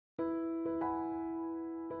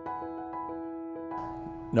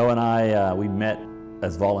Noah and I, we met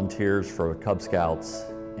as volunteers for Cub Scouts,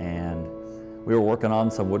 and we were working on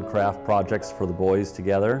some woodcraft projects for the boys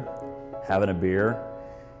together, having a beer,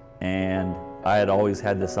 and I had always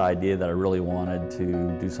had this idea that I really wanted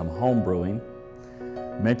to do some home brewing.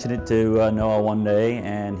 Mentioned it to Noah one day,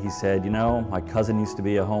 and he said, you know, my cousin used to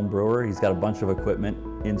be a home brewer. He's got a bunch of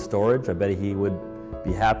equipment in storage. I bet he would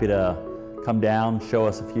be happy to come down, show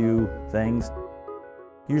us a few things.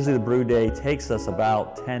 Usually the brew day takes us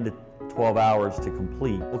about 10 to 12 hours to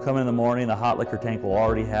complete. We'll come in the morning, the hot liquor tank will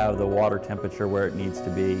already have the water temperature where it needs to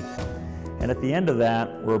be. And at the end of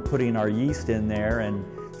that, we're putting our yeast in there and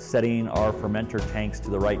setting our fermenter tanks to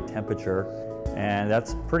the right temperature. And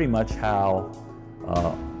that's pretty much how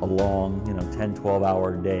a long, 10,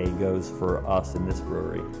 12-hour day goes for us in this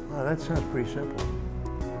brewery. Wow, that sounds pretty simple.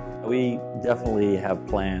 We definitely have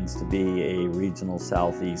plans to be a regional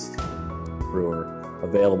Southeast brewer,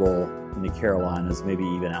 available in the Carolinas, maybe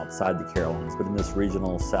even outside the Carolinas, but in this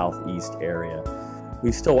regional Southeast area.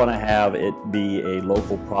 We still want to have it be a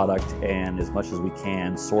local product and, as much as we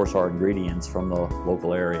can, source our ingredients from the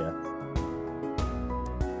local area.